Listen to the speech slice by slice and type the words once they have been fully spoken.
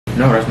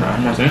No, that's not.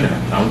 I'm not saying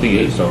that. I don't think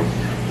you ate so.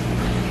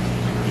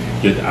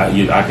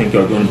 I think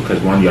you're doing it because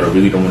one, you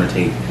really don't want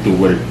to do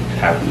what you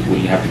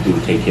have to do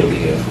to take care of your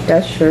hair.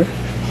 That's true.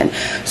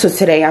 So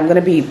today I'm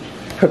gonna be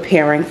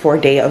preparing for a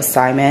day of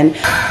Simon.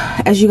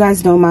 As you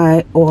guys know,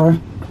 I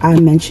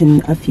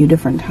mentioned a few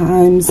different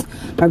times,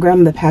 my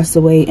grandmother passed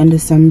away in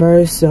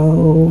December,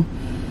 so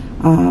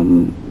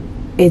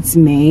it's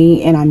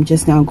May, and I'm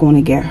just now going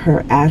to get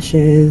her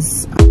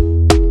ashes.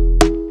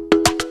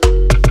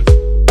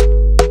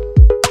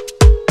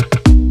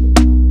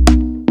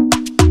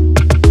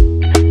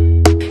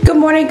 Good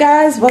morning,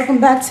 guys.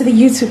 Welcome back to the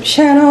YouTube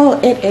channel.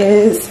 It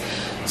is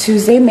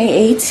Tuesday,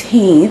 May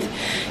 18th,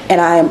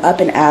 and I am up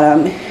and at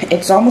 'em.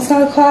 It's almost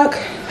 9 o'clock,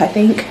 I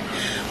think,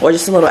 or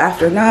just a little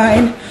after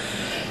 9.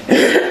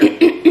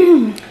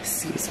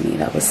 Excuse me,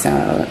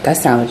 that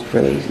sounded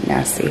really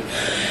nasty.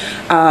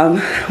 I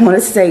wanted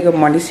to say good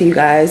morning to you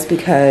guys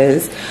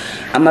because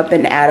I'm up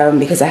and at 'em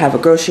because I have a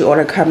grocery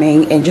order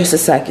coming in just a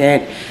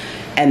second,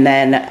 and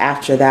then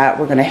after that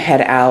we're gonna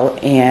head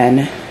out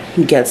and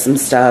get some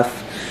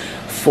stuff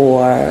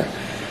for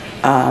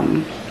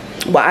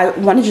well, I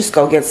want to just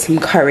go get some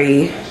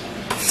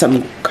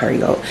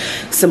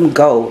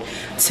goat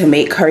to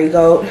make curry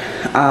goat.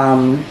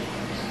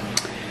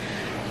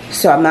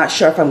 So I'm not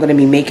sure if I'm going to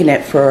be making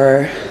it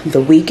for the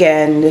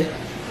weekend,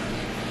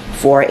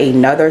 for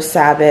another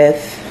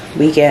Sabbath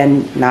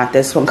weekend, not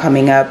this one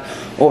coming up,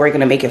 or we're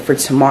going to make it for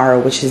tomorrow,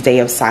 which is Day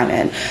of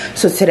Simon.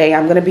 So today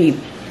I'm going to be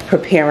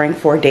preparing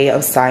for Day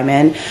of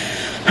Simon.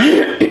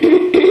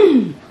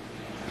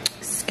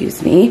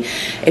 Excuse me.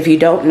 If you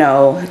don't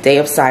know, Day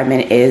of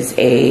Simon is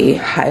a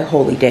high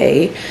holy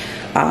day.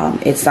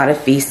 It's not a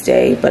feast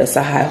day, but it's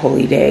a high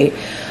holy day.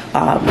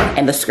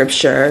 And the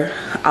scripture,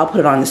 I'll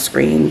put it on the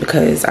screen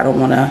because I don't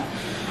want to,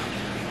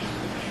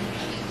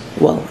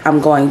 well, I'm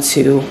going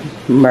to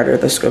murder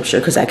the scripture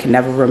because I can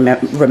never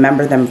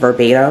remember them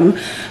verbatim,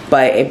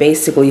 but it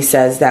basically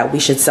says that we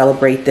should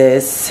celebrate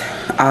this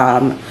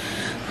high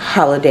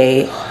holy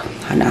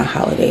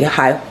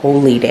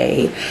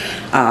day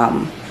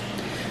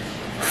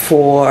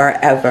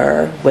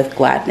forever with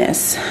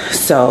gladness.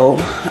 So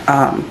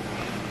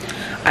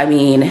I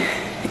mean,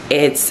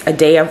 it's a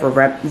day of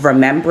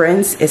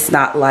remembrance. It's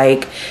not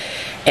like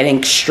an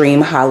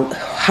extreme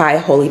high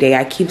holy day.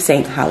 I keep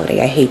saying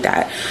holiday. I hate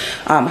that.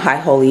 High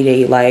holy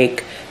day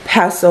like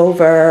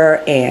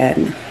Passover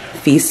and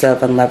Feast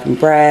of Unleavened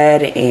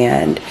Bread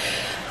and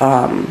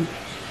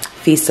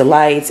Feast of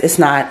Lights. It's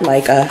not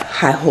like a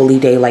high holy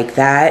day like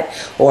that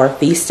or a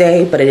feast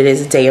day, but it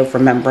is a day of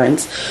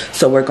remembrance.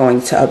 So we're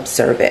going to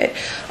observe it.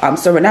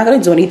 So we're not going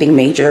to do anything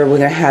major. We're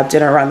going to have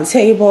dinner around the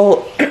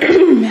table,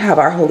 have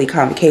our holy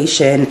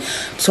convocation,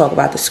 talk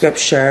about the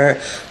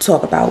scripture,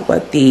 talk about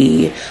what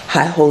the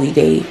high holy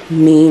day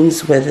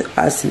means with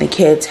us and the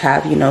kids,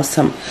 have, you know,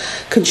 some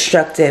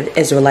constructive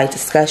Israelite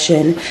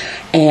discussion.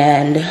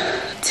 And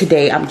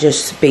today I'm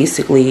just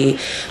basically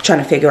trying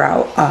to figure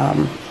out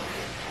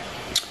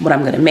what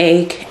I'm gonna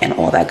make and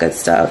all that good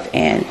stuff,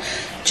 and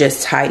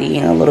just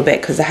tidying a little bit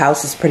because the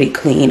house is pretty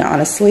clean,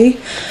 honestly.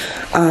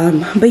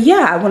 But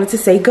yeah, I wanted to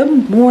say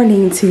good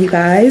morning to you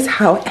guys.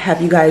 How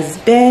have you guys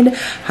been?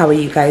 How are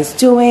you guys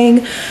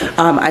doing?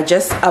 I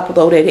just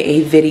uploaded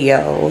a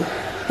video.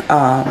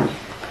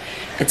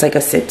 It's like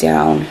a sit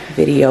down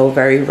video,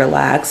 very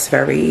relaxed,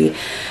 very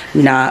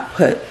not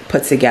put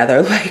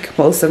together like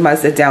most of my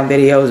sit down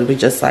videos. It was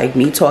just like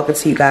me talking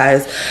to you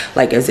guys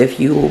like as if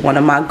you were one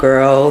of my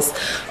girls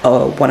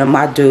or one of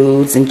my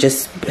dudes, and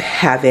just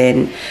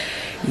having,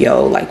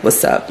 yo, like,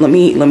 what's up, let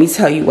me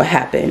tell you what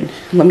happened,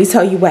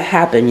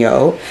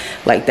 yo,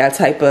 like that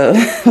type of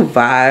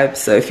vibe.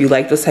 So if you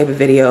like those type of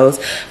videos,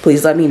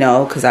 please let me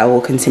know because I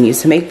will continue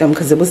to make them,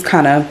 because it was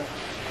kind of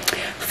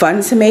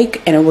fun to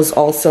make, and it was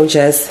also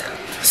just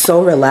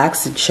so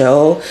relaxed and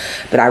chill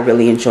that I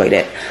really enjoyed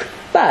it.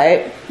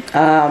 But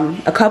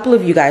a couple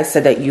of you guys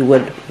said that you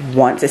would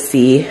want to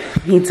see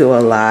me do a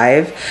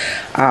live,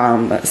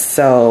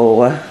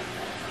 so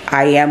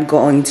I am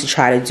going to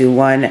try to do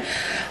one.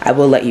 I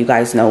will let you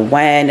guys know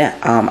when.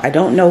 I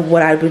don't know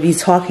what I would be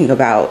talking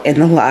about in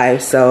the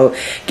live, so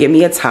give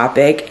me a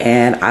topic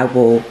and I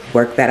will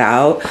work that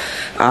out.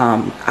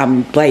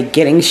 I'm like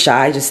getting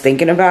shy just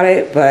thinking about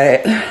it,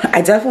 but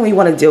I definitely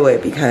want to do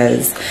it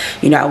because,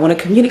 you know, I want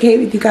to communicate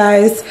with you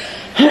guys.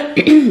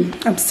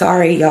 I'm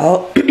sorry,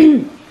 y'all.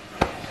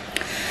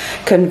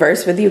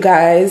 Converse with you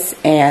guys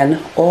and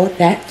all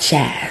that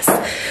jazz.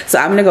 So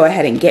I'm gonna go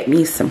ahead and get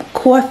me some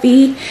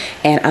coffee,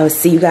 and I will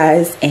see you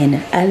guys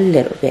in a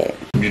little bit.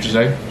 What did you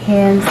say?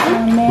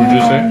 Handsome man, what did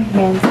you say?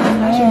 Handsome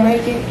man,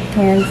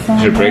 handsome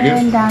did you break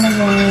it?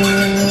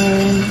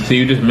 Donovan. See,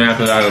 you just mad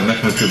because I was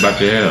messing with you about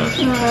your hair.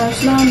 No,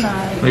 it's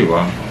not. There you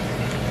are.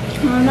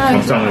 I'm not.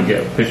 I'm starting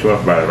to piss you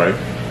off about it, right?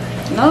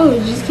 No, you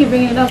just keep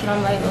bringing it up, and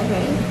I'm like,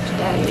 okay,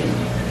 daddy.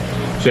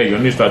 Shay, you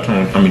need to start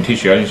telling,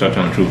 Tisha, I need to start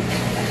telling the truth.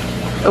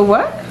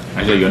 What?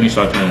 I said, you need to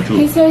start telling the truth.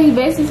 He said he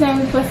basically saying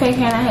we put fake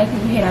hair and I had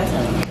people hate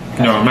ourselves.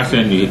 No, I'm not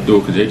saying you do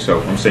it because you ate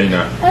so. I'm saying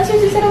that. That's what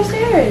you said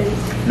upstairs.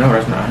 No,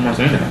 that's not. I'm not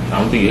saying that. I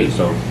don't think you ate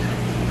so.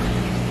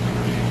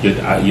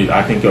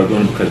 I think y'all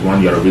doing it because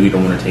one, y'all really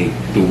don't want to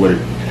do what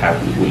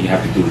you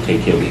have to do to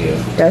take care of your hair.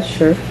 That's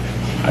true.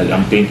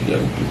 I'm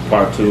thinking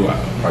part two.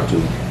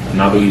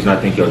 Another reason I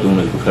think y'all doing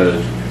it is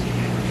because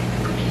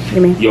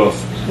you're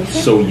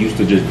so used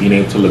to just being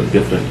able to look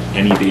different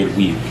any day of the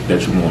week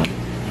that you want,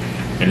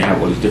 and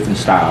have all these different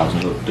styles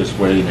and look this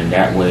way and then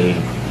that way,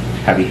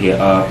 have your hair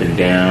up and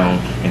down,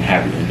 and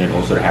then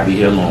also to have your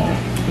hair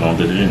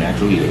longer than it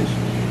naturally is.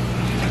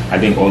 I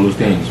think all those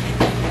things,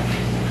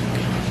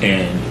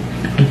 and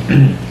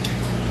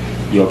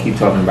y'all keep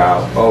talking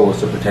about, oh,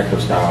 it's a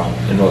protective style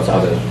and all this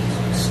other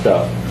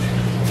stuff.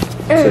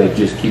 So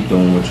just keep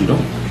doing what you're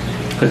doing.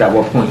 Because at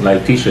what point,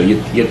 like Tisha,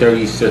 you're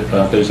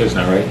 36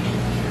 now, right?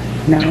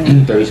 No.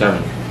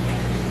 37.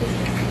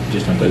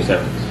 Just turned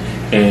 37.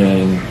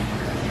 And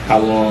how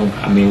long?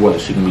 I mean, what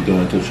is she gonna be doing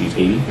until she's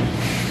 80?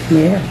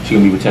 Yeah. She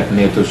gonna be protecting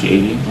it until she's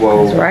 80.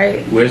 Well, that's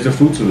right. Where's the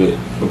fruits of it?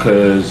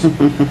 Because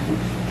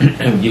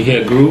your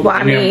hair grew, well,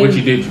 and then what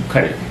you did, you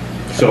cut it.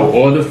 So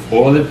all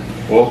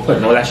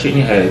putting all that shit in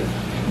your head,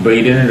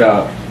 braiding it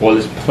up, all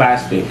this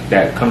plastic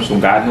that comes from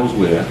God knows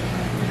where,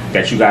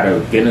 that you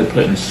gotta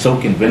put in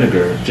soak in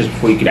vinegar just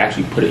before you could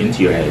actually put it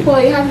into your head.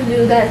 Well, you have to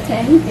do that to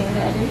anything,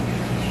 Daddy.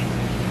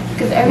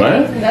 Because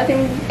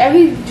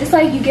everything, just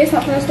like you get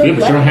something from the store. Yeah,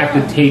 but you don't have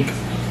to take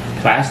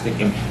plastic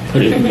and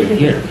put it in your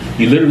hair.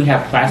 You literally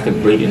have plastic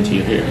braided into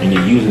your hair, and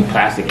you're using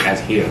plastic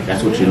as hair.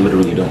 That's what you're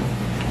literally doing.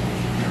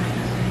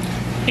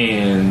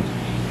 And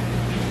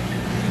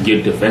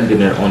you're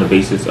defending it on the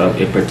basis of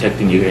it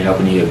protecting your hair,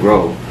 helping your hair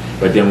grow.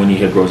 But then when your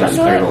hair grows out, you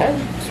cut it off.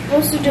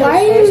 Supposed to do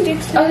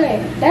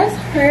okay, that's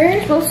her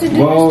supposed to do.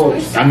 Well,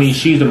 I mean,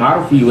 she's the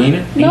model for you, ain't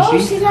it? No,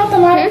 she's not the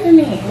model for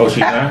me. Oh, she's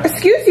not?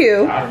 Excuse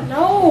you.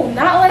 No,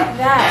 not like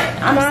that.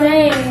 I'm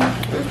saying.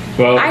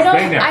 Well, I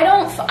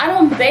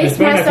don't base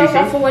myself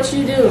off of what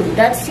you do.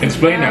 That's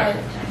explain that.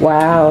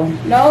 Wow.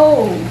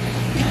 No.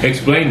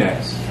 Explain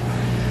that.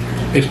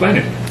 Explain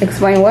it.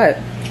 Explain what?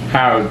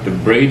 How the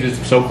braids is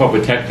so-called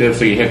protective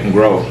so your hair can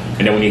grow,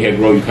 and then when your hair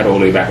grows, you cut it all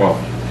the way back off.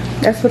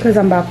 That's because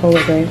I'm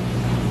bipolar, babe.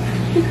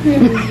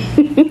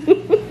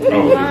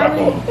 Oh,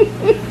 bipolar.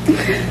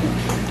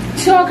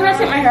 So can I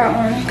take my hair out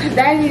on? Cause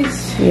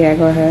Daddy's. Yeah,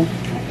 go ahead.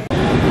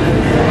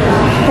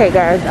 Hey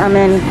guys, I'm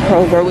in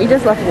Kroger. We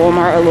just left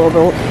Walmart a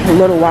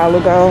little while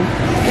ago.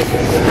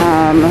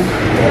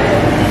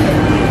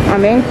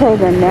 I'm in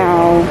Kroger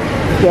now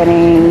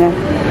getting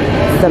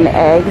some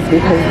eggs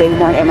because they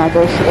weren't in my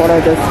grocery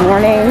order this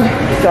morning,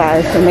 so I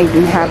assume they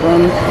do have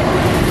them,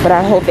 but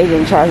I hope they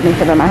didn't charge me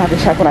for them. I have to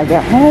check when I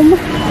get home.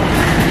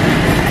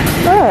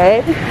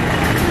 But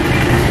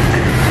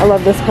I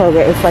love this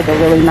Kroger. It's like a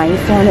really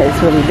nice one.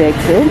 It's really big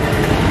too.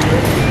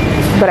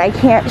 But I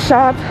can't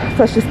shop,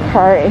 push this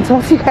cart, and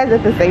talk to you guys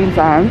at the same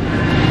time.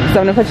 So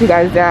I'm gonna put you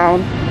guys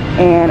down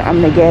and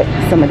I'm gonna get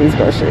some of these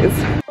groceries.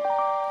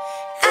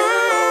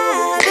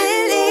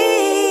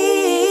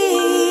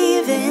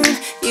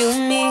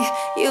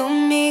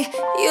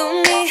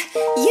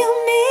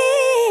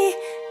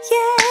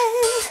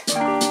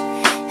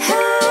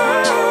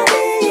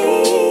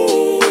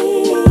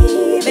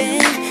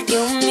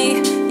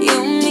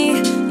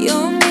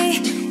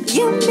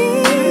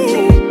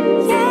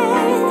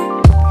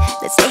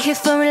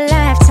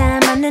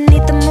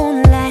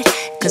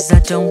 I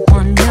don't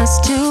want us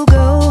to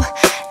go.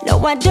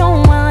 No, I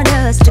don't want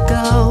us to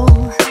go.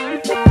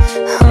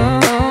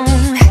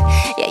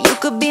 Yeah, you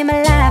could be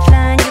my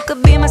lifeline, you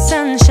could be my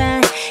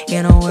sunshine.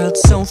 In a world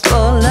so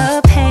full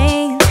of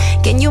pain,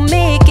 can you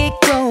make it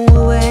go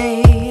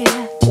away?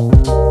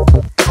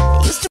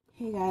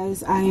 Hey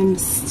guys, I am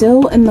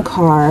still in the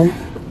car.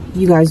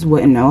 You guys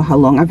wouldn't know how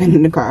long I've been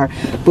in the car,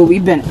 but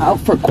we've been out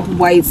for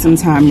quite some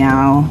time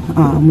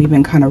now. We've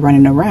been kind of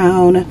running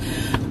around.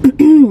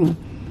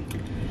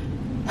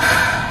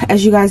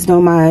 As you guys know,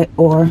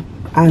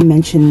 I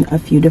mentioned a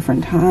few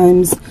different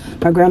times,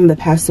 my grandmother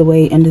passed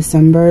away in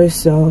December,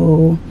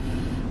 so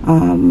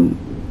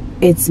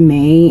it's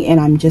May and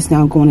I'm just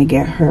now going to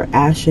get her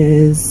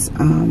ashes.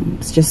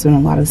 It's just been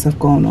a lot of stuff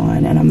going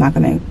on and I'm not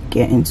going to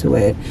get into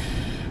it,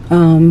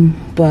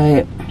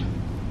 but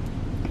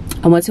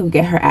I went to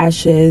get her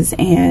ashes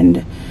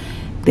and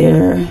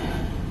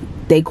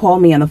they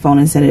called me on the phone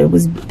and said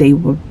they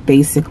were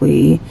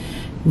basically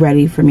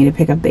ready for me to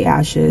pick up the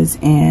ashes,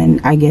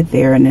 and I get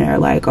there and they're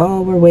like,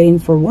 oh, we're waiting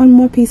for one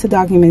more piece of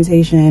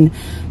documentation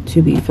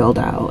to be filled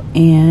out,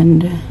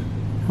 and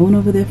I went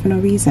over there for no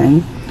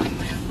reason,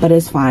 but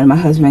it's fine. My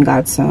husband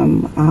got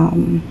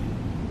some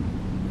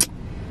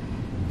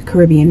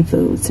Caribbean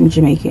food, some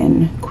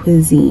Jamaican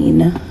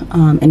cuisine,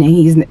 and then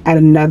he's at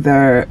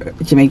another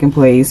Jamaican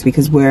place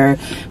because we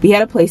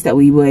had a place that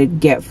we would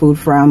get food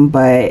from,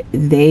 but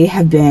they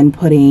have been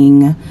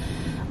putting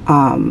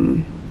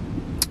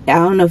I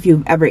don't know if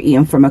you've ever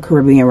eaten from a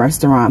Caribbean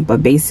restaurant,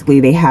 but basically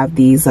they have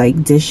these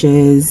like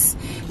dishes,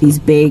 these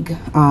big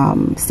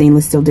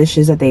stainless steel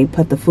dishes that they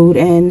put the food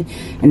in,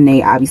 and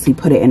they obviously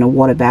put it in a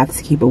water bath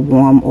to keep it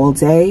warm all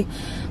day.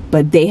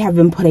 But they have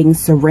been putting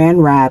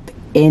saran wrap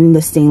in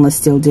the stainless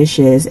steel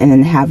dishes and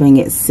then having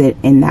it sit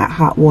in that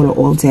hot water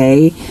all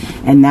day,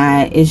 and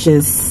that is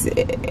just,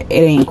 it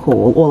ain't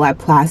cool. All that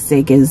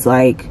plastic is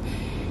like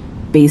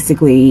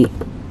basically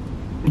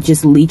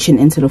just leaching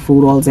into the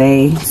food all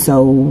day,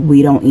 so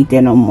we don't eat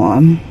there no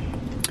more.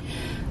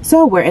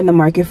 So we're in the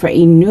market for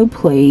a new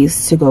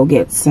place to go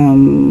get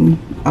some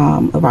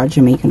of our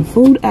Jamaican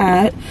food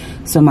at.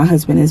 So my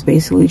husband is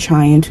basically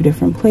trying 2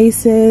 different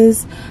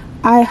places.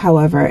 I,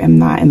 however, am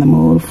not in the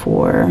mood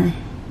for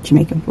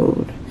Jamaican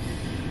food.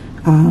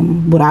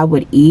 What I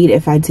would eat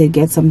if I did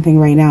get something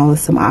right now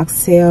is some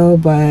oxtail,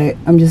 but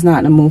I'm just not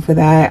in the mood for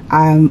that.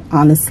 I'm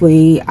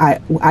honestly,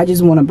 I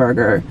just want a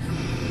burger.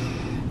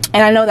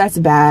 And I know that's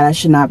bad, I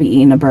should not be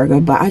eating a burger,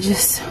 but I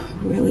just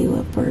really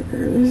love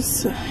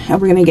burgers.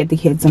 And we're gonna get the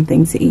kids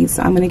something to eat,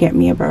 so I'm gonna get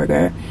me a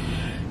burger.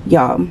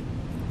 Y'all,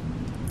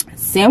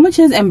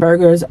 sandwiches and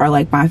burgers are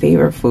like my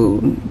favorite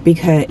food,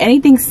 because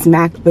anything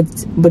smacked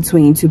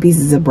between 2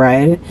 pieces of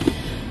bread,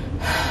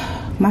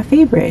 my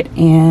favorite.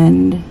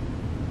 And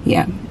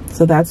yeah,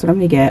 so that's what I'm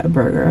gonna get, a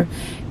burger.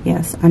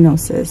 Yes, I know,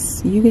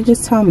 sis. You could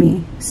just tell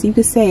me. So you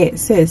could say it,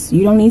 sis.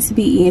 You don't need to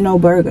be eating no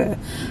burger.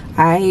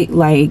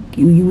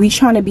 We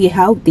trying to be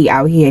healthy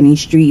out here in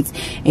these streets,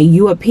 and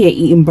you up here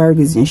eating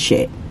burgers and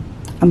shit.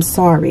 I'm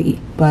sorry,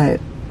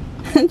 but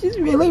I just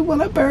really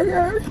want a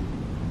burger.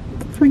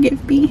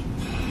 Forgive me.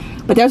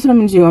 But that's what I'm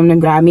gonna do. I'm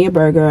gonna grab me a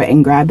burger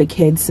and grab the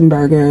kids some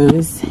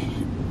burgers.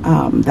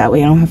 That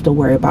way I don't have to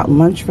worry about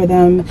lunch for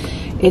them.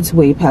 It's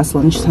way past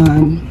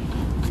lunchtime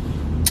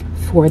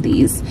for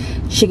these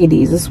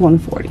chickadees. It's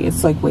 1:40.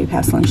 It's like way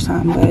past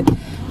lunchtime, but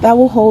that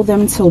will hold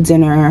them till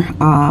dinner.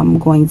 I'm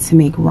going to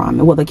make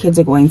ramen. Well, the kids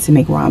are going to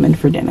make ramen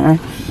for dinner,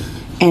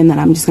 and then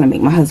I'm just gonna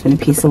make my husband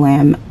a piece of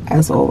lamb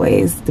as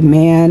always. The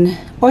man,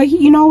 or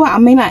you know what, I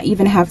may not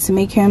even have to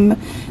make him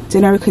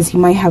dinner because he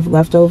might have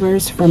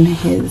leftovers from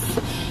his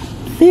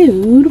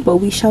food, but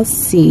we shall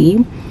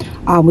see.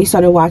 We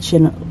started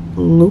watching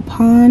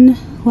Lupin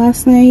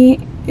last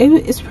night.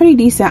 It's pretty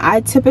decent.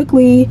 It's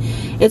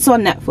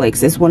on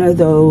Netflix. It's one of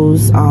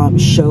those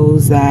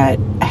shows that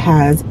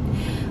has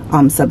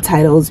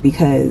subtitles,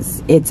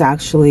 because it's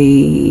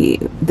actually,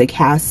 the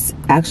cast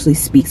actually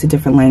speaks a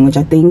different language.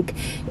 I think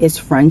it's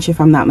French,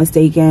 if I'm not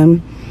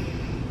mistaken.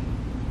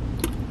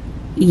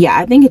 Yeah,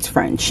 I think it's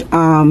French.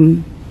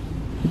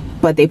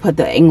 But they put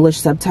the English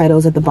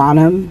subtitles at the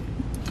bottom.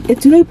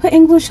 Do they put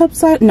English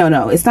subtitles?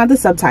 No, it's not the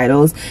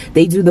subtitles.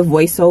 They do the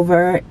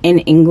voiceover in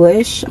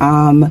English.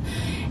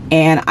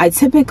 And I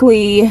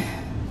typically,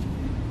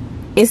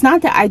 it's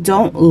not that I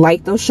don't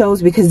like those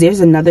shows, because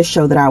there's another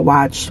show that I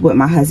watched with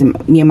my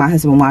husband. Me and my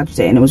husband watched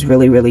it, and it was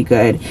really, really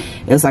good.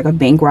 It was like a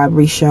bank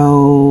robbery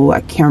show.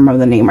 I can't remember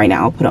the name right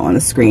now. I'll put it on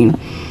the screen.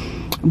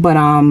 But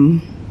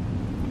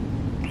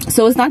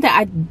so it's not that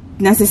I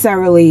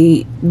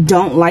necessarily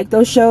don't like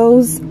those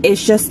shows.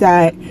 It's just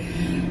that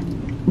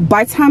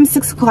by the time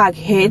 6 o'clock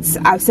hits,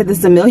 I've said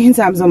this a million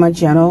times on my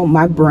channel,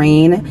 my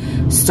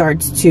brain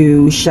starts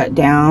to shut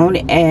down,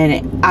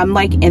 and I'm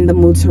like in the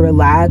mood to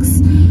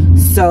relax.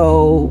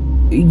 So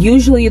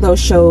usually those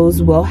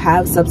shows will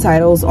have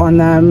subtitles on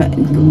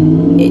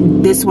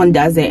them. This one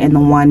doesn't, and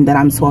the one that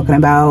I'm talking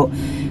about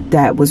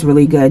that was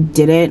really good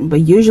didn't, but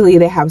usually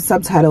they have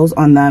subtitles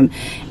on them,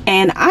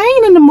 and I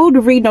ain't in the mood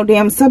to read no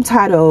damn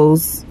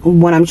subtitles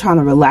when I'm trying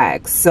to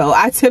relax. So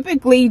I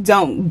typically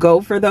don't go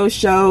for those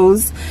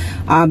shows,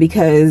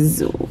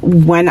 because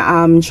when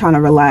I'm trying to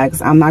relax,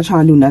 I'm not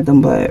trying to do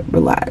nothing but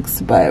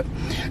relax. But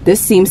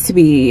this seems to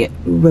be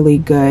really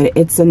good.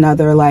 It's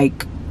another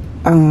like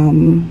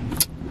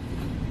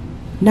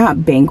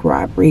not bank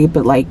robbery,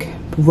 but like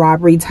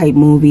robbery type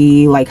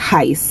movie, like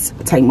heist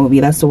type movie.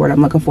 That's the word I'm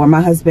looking for.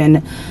 My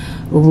husband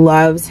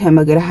loves him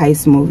a good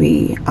heist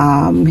movie.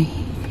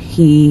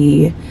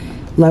 He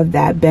loved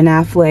that Ben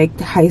Affleck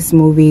heist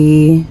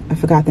movie. I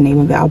forgot the name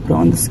of it. I'll put it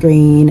on the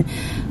screen.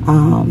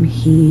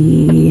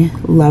 He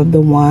loved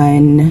the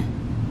one,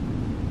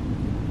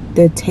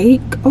 The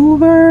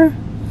Takeover.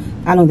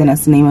 I don't think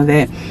that's the name of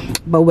it,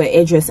 but with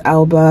Idris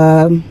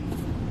Elba.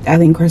 I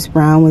think Chris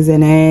Brown was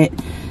in it.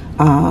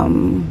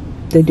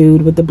 The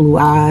dude with the blue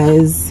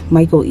eyes,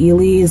 Michael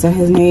Ealy, is that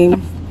his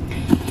name?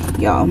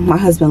 Y'all, my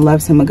husband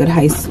loves him a good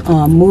heist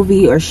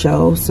movie or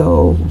show,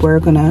 so we're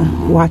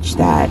gonna watch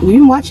that. We've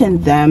been watching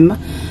them,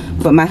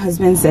 but my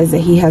husband says that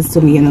he has to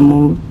be in the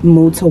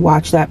mood to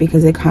watch that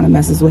because it kind of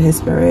messes with his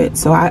spirit.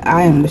 So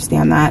I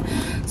understand that.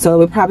 So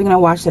we're probably gonna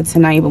watch that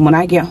tonight, but when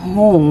I get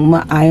home,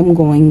 I am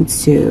going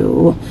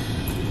to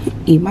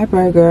eat my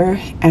burger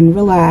and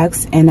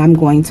relax, and I'm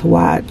going to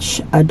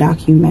watch a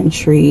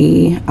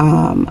documentary.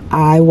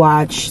 I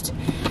watched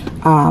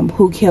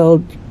Who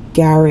Killed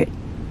Garrett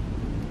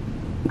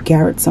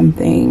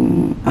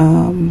something,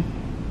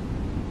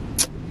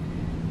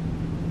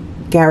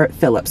 Garrett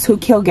Phillips. Who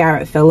Killed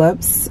Garrett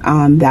Phillips.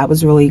 That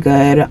was really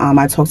good.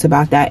 I talked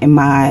about that in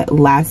my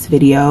last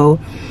video,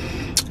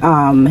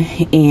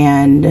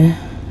 and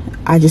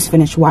I just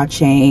finished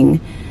watching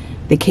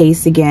the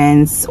case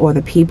against, or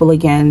the people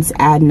against,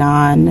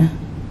 Adnan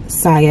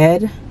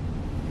Syed.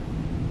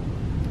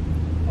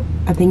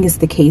 I I think it's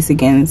the case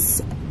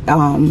against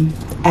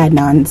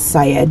Adnan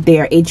Syed.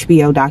 They are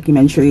HBO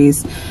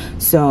documentaries,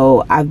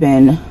 so I've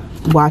been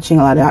watching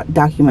a lot of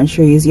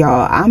documentaries,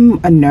 y'all. I'm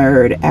a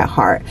nerd at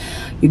heart.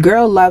 Your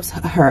girl loves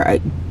her a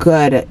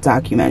good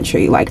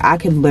documentary. Like, I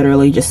could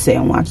literally just sit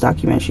and watch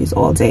documentaries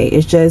all day.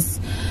 It's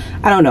just,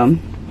 I don't know,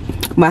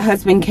 my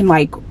husband can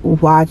like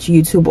watch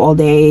YouTube all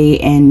day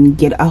and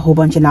get a whole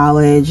bunch of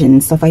knowledge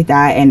and stuff like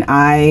that, and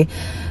I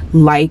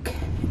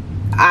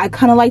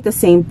kind of like the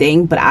same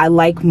thing, but I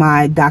like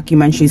my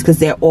documentaries because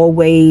they're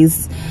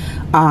always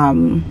I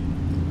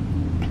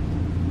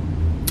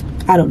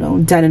don't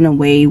know, done in a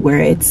way where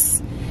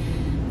it's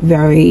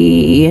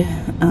very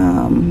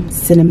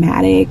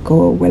cinematic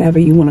or whatever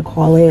you want to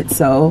call it.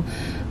 So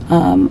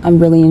I'm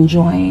really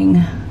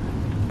enjoying,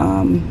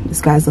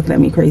 this guy's looking at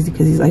me crazy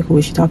because he's like, who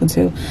is she talking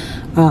to?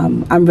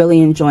 I'm really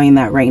enjoying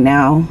that right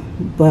now.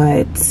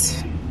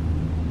 But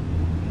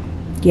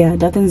yeah,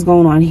 nothing's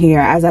going on here.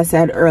 As I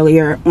said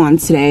earlier on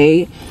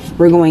today,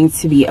 we're going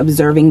to be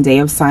observing Day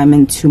of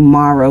Simon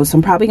tomorrow. So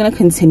I'm probably going to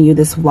continue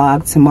this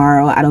vlog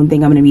tomorrow. I don't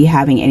think I'm going to be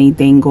having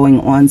anything going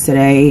on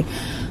today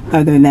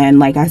other than,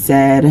 like I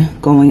said,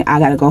 I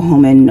got to go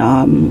home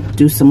and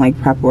do some like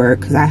prep work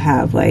because I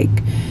have like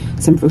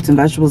some fruits and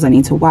vegetables I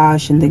need to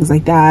wash and things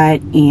like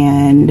that.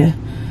 And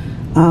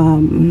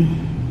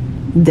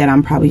then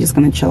I'm probably just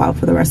going to chill out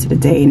for the rest of the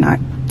day and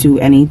not do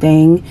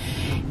anything.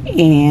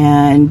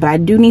 But I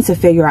do need to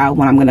figure out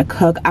what I'm gonna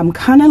cook. I'm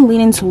kind of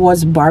leaning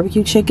towards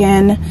barbecue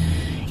chicken,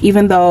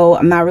 even though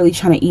I'm not really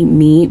trying to eat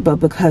meat, but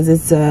because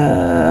it's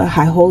a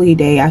high holy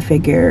day, I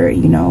figure,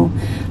 you know,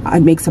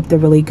 it makes something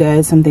really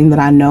good, something that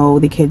I know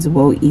the kids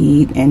will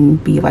eat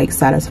and be like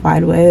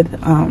satisfied with.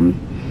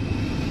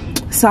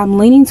 So I'm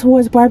leaning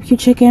towards barbecue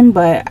chicken,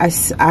 but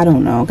I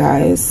don't know,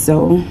 guys,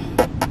 so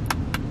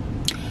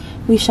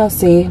we shall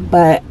see.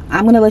 But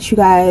I'm gonna let you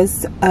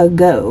guys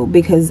go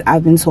because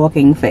I've been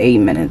talking for 8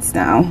 minutes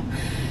now.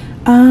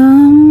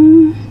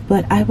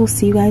 But I will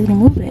see you guys in a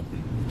little bit.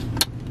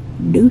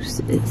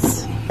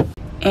 Deuces.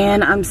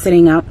 And I'm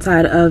sitting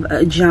outside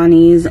of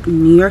Johnny's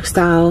New York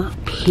style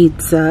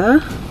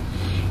pizza,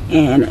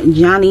 and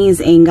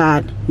Johnny's ain't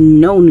got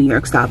no New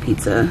York style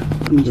pizza.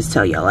 Let me just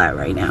tell y'all that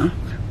right now.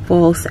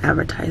 False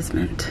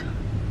advertisement.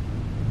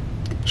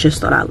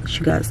 Just thought I'd let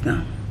you guys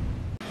know.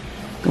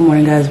 Good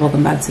morning, guys.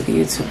 Welcome back to the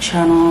YouTube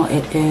channel.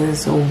 It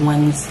is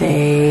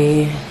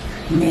Wednesday,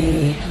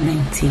 May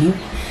 19th.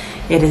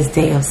 It is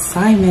Day of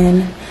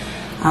Simon.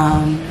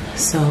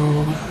 So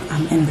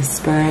I'm in the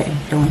spirit and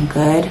feeling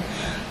good.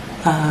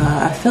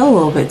 I feel a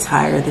little bit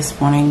tired this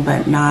morning,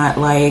 but not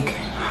like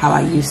how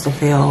I used to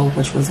feel,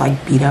 which was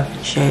like beat up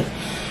and shit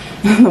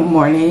in the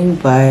morning.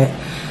 But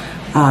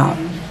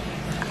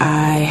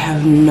I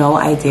have no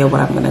idea what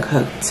I'm gonna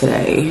cook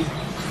today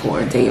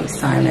for Day of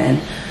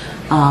Simon.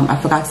 I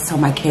forgot to tell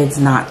my kids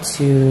not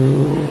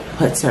to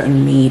put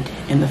certain meat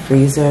in the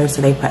freezer,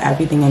 so they put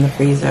everything in the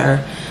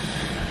freezer.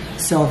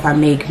 So if I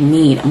make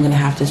meat, I'm gonna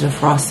have to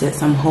defrost it.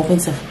 So I'm hoping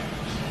to,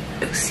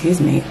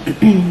 excuse me,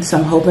 so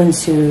I'm hoping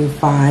to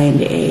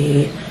find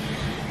a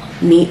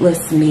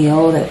meatless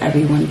meal that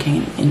everyone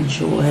can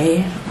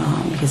enjoy,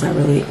 because I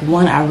really don't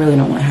want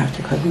to have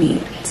to cook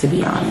meat, to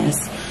be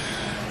honest.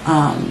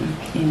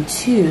 And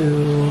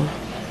two,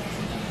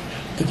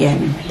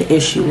 again, the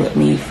issue with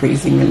me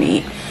freezing the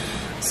meat.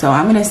 So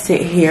I'm gonna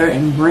sit here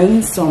and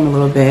brainstorm a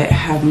little bit,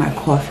 have my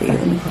coffee.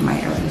 Let me put my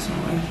errands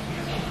on.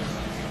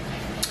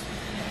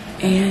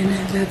 And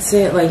that's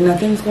it. Like,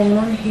 nothing's going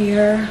on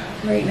here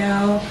right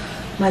now.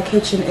 My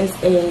kitchen is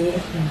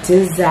a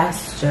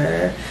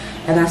disaster,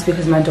 and that's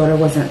because my daughter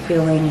wasn't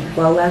feeling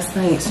well last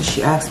night. So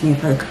she asked me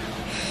if I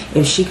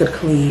could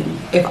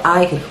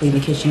clean the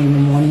kitchen in the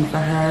morning for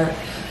her,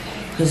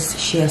 because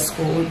she has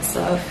school and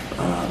stuff.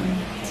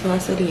 So I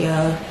said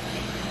yeah,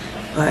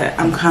 but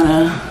I'm kind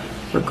of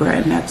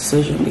regretting that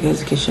decision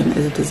because the kitchen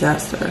is a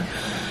disaster.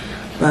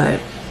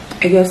 But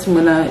I guess I'm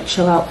gonna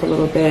chill out for a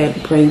little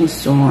bit,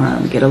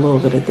 brainstorm, get a little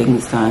bit of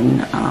things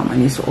done. I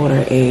need to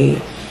order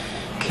a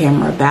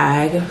camera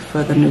bag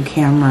for the new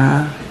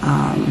camera,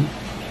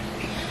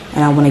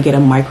 and I want to get a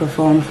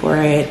microphone for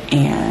it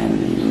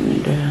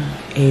and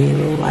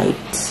a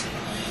light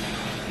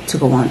to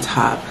go on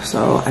top.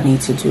 So I need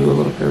to do a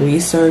little bit of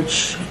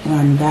research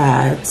on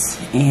that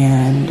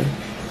and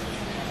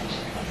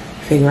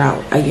figure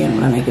out again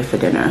what I make it for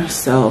dinner.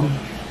 So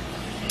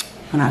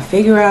when I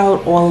figure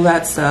out all of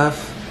that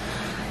stuff,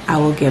 I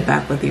will get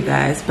back with you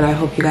guys. But I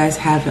hope you guys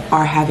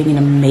are having an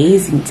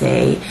amazing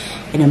day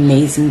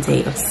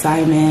of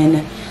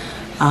Simon,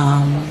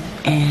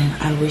 and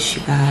I wish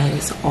you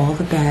guys all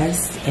the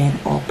best and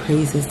all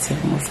praises to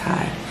the Most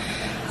High.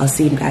 I'll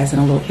see you guys in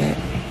a little bit.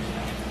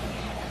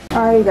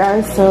 Alright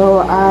guys, so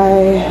I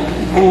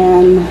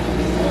am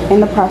in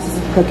the process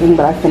of cooking,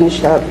 but I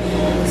finished up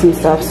some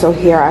stuff. So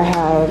here I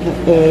have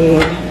a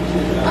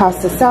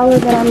pasta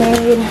salad that I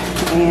made,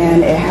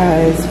 and it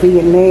has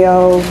vegan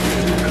mayo,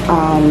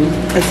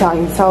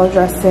 Italian salad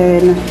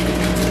dressing,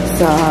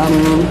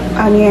 some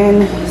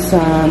onion,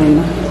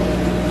 some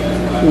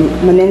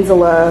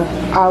Meninsula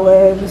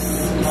olives,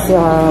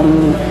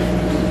 some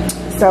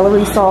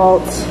celery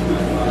salt,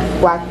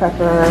 black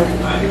pepper,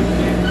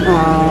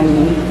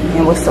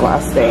 and what's the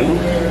last thing?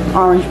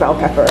 Orange bell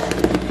pepper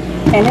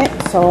in it.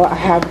 So I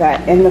have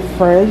that in the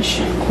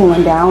fridge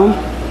cooling down.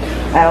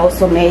 I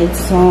also made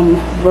some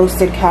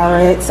roasted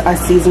carrots. I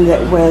seasoned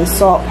it with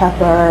salt,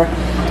 pepper,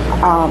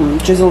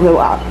 drizzled with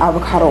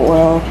avocado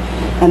oil,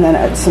 and then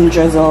a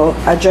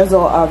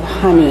drizzle of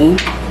honey,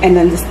 and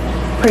then just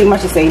pretty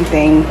much the same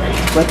thing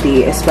with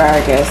the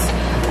asparagus.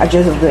 I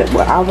drizzled it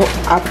with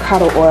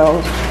avocado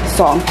oil,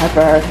 salt and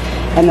pepper,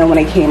 and then when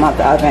it came out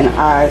the oven,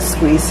 I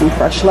squeezed some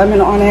fresh lemon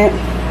on it.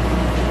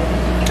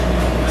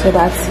 So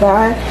that's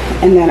that.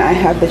 And then I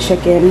have the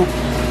chicken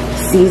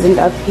seasoned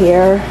up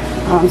here.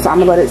 So I'm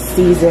gonna let it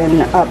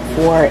season up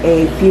for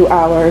a few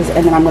hours,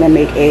 and then I'm gonna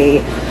make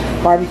a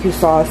barbecue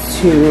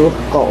sauce to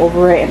go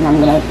over it, and I'm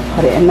gonna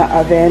put it in the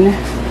oven.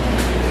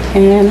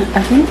 And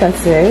I think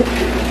that's it.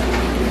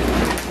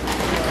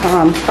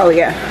 Oh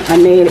yeah, I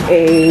made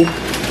a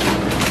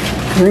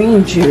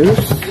green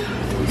juice.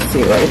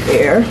 See right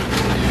there.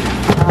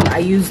 I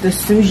used the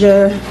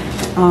suja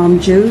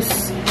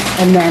juice,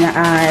 and then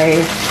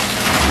I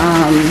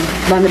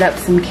blended up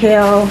some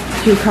kale,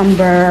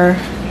 cucumber,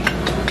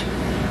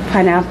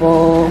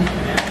 pineapple.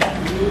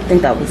 I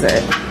think that was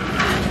it.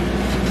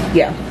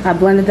 Yeah, I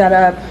blended that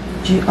up,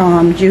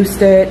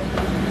 juiced it,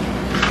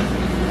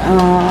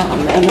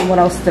 and then what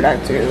else did I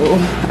do?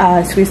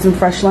 I squeezed some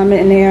fresh lemon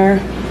in there.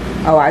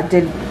 Oh, I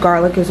did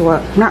garlic as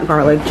well. Not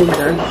garlic,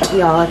 ginger.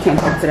 Y'all, I can't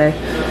talk today.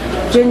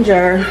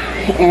 Ginger,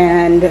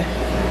 and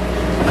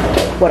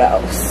what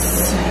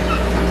else?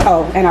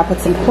 Oh, and I put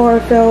some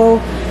chlorophyll,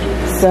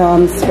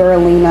 some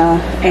spirulina,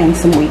 and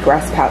some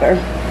wheatgrass powder.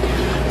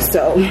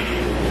 So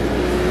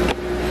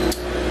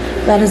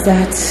that is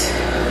that.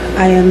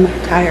 I am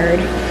tired.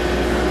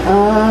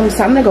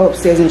 So I'm gonna go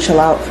upstairs and chill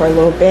out for a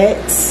little bit,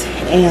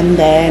 and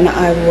then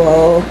I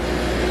will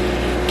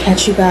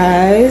catch you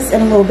guys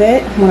in a little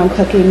bit when I'm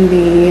cooking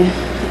the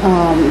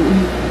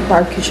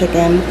barbecue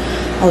chicken.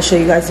 I'll show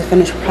you guys the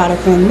finished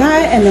product on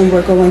that, and then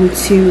we're going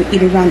to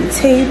eat around the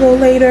table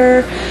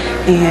later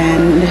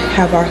and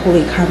have our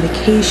holy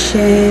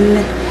convocation.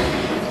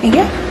 And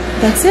yeah,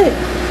 that's it.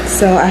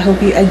 So I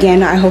hope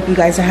you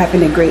guys are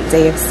having a great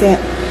day of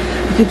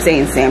I keep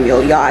saying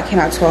Samuel, y'all. I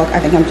cannot talk. I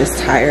think I'm just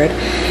tired.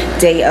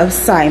 Day of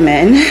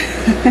Simon.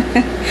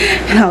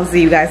 And I'll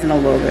see you guys in a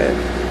little bit.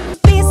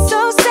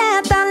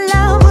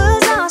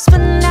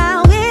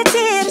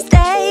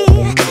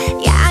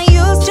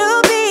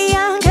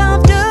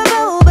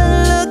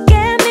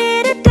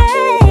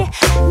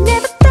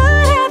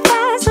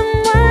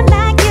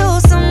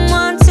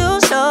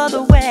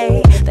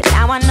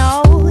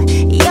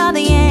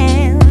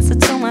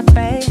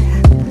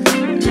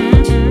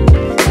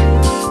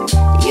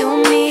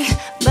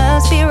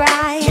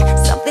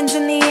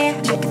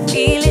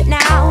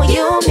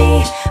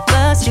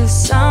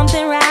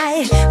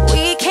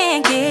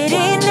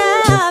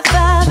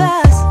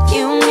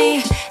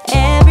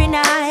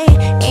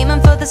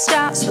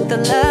 The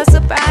love so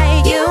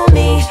bright, you and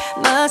me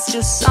must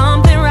do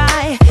something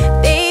right.